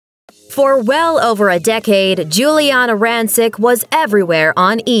For well over a decade, Giuliana Rancic was everywhere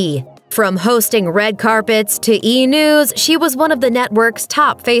on E! From hosting red carpets to E! News, she was one of the network's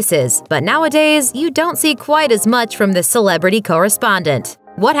top faces. But nowadays, you don't see quite as much from the celebrity correspondent.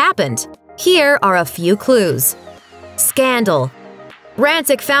 What happened? Here are a few clues. Scandal.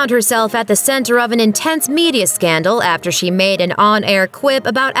 Rancic found herself at the center of an intense media scandal after she made an on-air quip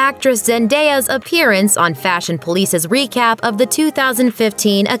about actress Zendaya's appearance on Fashion Police's recap of the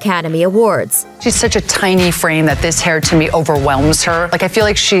 2015 Academy Awards. She's such a tiny frame that this hair to me overwhelms her. Like, I feel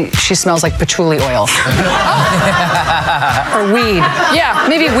like she smells like patchouli oil. Or weed. Yeah,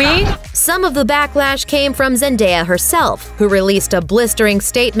 maybe weed? Some of the backlash came from Zendaya herself, who released a blistering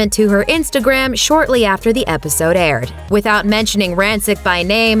statement to her Instagram shortly after the episode aired. Without mentioning Rancic by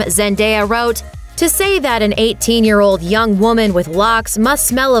name, Zendaya wrote, "To say that an 18-year-old young woman with locks must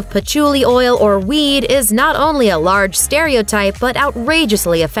smell of patchouli oil or weed is not only a large stereotype but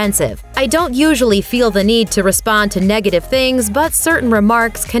outrageously offensive. I don't usually feel the need to respond to negative things, but certain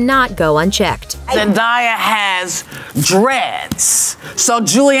remarks cannot go unchecked." Zendaya has dreads. So,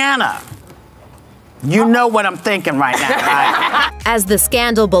 Giuliana, you know what I'm thinking right now, right? As the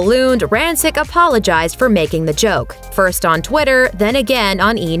scandal ballooned, Rancic apologized for making the joke, first on Twitter, then again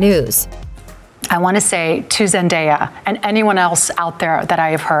on E! News. I want to say to Zendaya and anyone else out there that I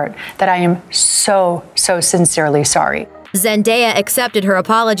have hurt that I am so sincerely sorry. Zendaya accepted her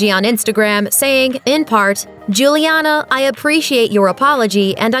apology on Instagram, saying, in part, "Giuliana, I appreciate your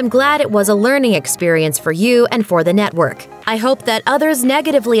apology and I'm glad it was a learning experience for you and for the network. I hope that others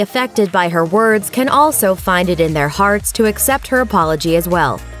negatively affected by her words can also find it in their hearts to accept her apology as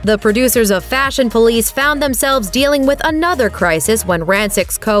well." The producers of Fashion Police found themselves dealing with another crisis when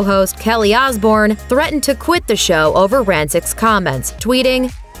Rancic's co-host Kelly Osbourne threatened to quit the show over Rancic's comments,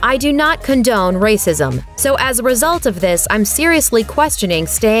 tweeting, "I do not condone racism, so as a result of this, I'm seriously questioning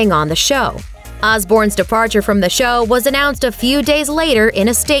staying on the show." Osbourne's departure from the show was announced a few days later in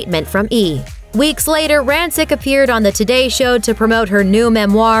a statement from E! Weeks later, Rancic appeared on the Today Show to promote her new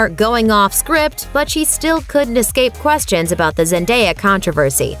memoir, Going Off Script, but she still couldn't escape questions about the Zendaya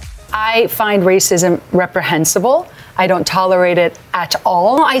controversy. I find racism reprehensible. I don't tolerate it at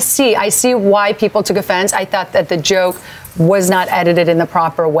all. I see why people took offense. I thought that the joke was not edited in the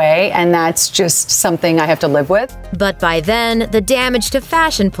proper way, and that's just something I have to live with. But by then, the damage to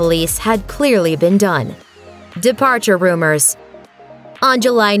Fashion Police had clearly been done. Departure rumors. On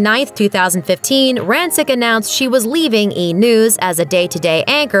July 9, 2015, Rancic announced she was leaving E! News as a day-to-day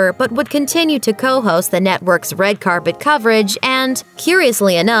anchor but would continue to co-host the network's red carpet coverage and,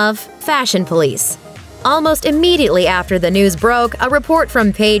 curiously enough, Fashion Police. Almost immediately after the news broke, a report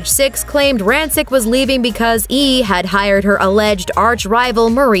from Page 6 claimed Rancic was leaving because E! had hired her alleged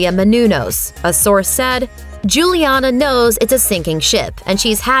arch-rival Maria Menounos. A source said, "Giuliana knows it's a sinking ship, and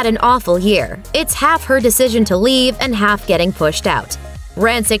she's had an awful year. It's half her decision to leave and half getting pushed out."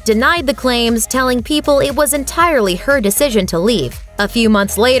 Rancic denied the claims, telling people it was entirely her decision to leave. A few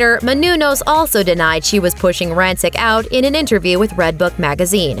months later, Menounos also denied she was pushing Rancic out in an interview with Redbook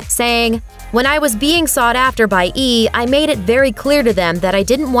magazine, saying, "When I was being sought after by E! I made it very clear to them that I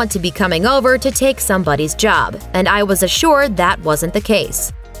didn't want to be coming over to take somebody's job, and I was assured that wasn't the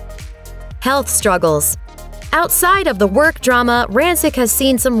case." Health struggles. Outside of the work drama, Rancic has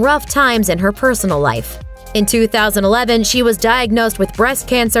seen some rough times in her personal life. In 2011, she was diagnosed with breast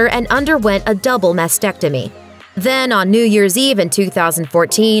cancer and underwent a double mastectomy. Then, on New Year's Eve in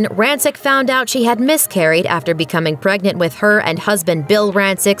 2014, Rancic found out she had miscarried after becoming pregnant with her and husband Bill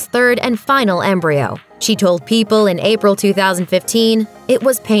Rancic's third and final embryo. She told People in April 2015, "It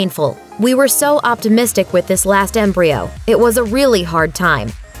was painful. We were so optimistic with this last embryo. It was a really hard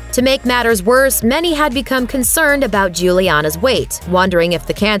time." To make matters worse, many had become concerned about Giuliana's weight, wondering if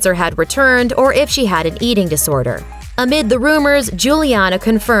the cancer had returned or if she had an eating disorder. Amid the rumors, Giuliana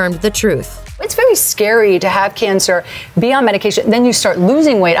confirmed the truth. It's very scary to have cancer, be on medication, then you start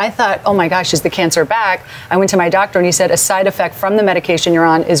losing weight. I thought, oh my gosh, is the cancer back? I went to my doctor and he said a side effect from the medication you're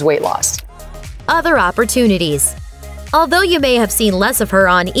on is weight loss. Other opportunities. Although you may have seen less of her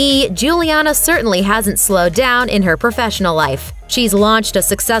on E!, Giuliana certainly hasn't slowed down in her professional life. She's launched a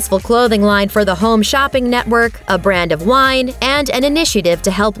successful clothing line for the Home Shopping Network, a brand of wine, and an initiative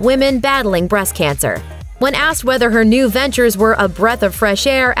to help women battling breast cancer. When asked whether her new ventures were a breath of fresh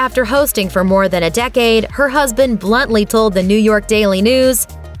air after hosting for more than a decade, her husband bluntly told the New York Daily News,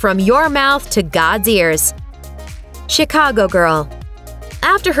 "From your mouth to God's ears." Chicago girl.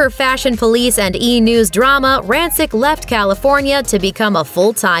 After her Fashion Police and E! News drama, Rancic left California to become a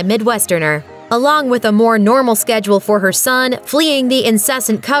full-time Midwesterner. Along with a more normal schedule for her son, fleeing the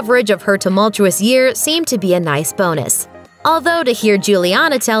incessant coverage of her tumultuous year seemed to be a nice bonus. Although to hear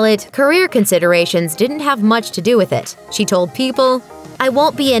Giuliana tell it, career considerations didn't have much to do with it. She told People, "I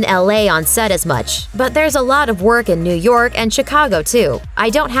won't be in LA on set as much, but there's a lot of work in New York and Chicago too. I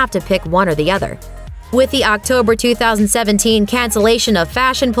don't have to pick one or the other." With the October 2017 cancellation of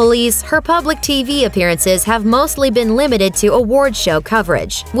Fashion Police, her public TV appearances have mostly been limited to award show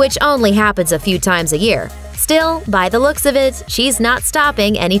coverage, which only happens a few times a year. Still, by the looks of it, she's not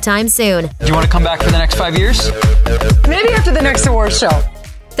stopping anytime soon. Do you want to come back for the next 5 years? Maybe after the next award show.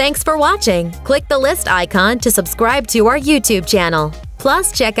 Thanks for watching. Click the list icon to subscribe to our YouTube channel.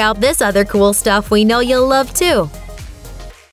 Plus, check out this other cool stuff we know you'll love too.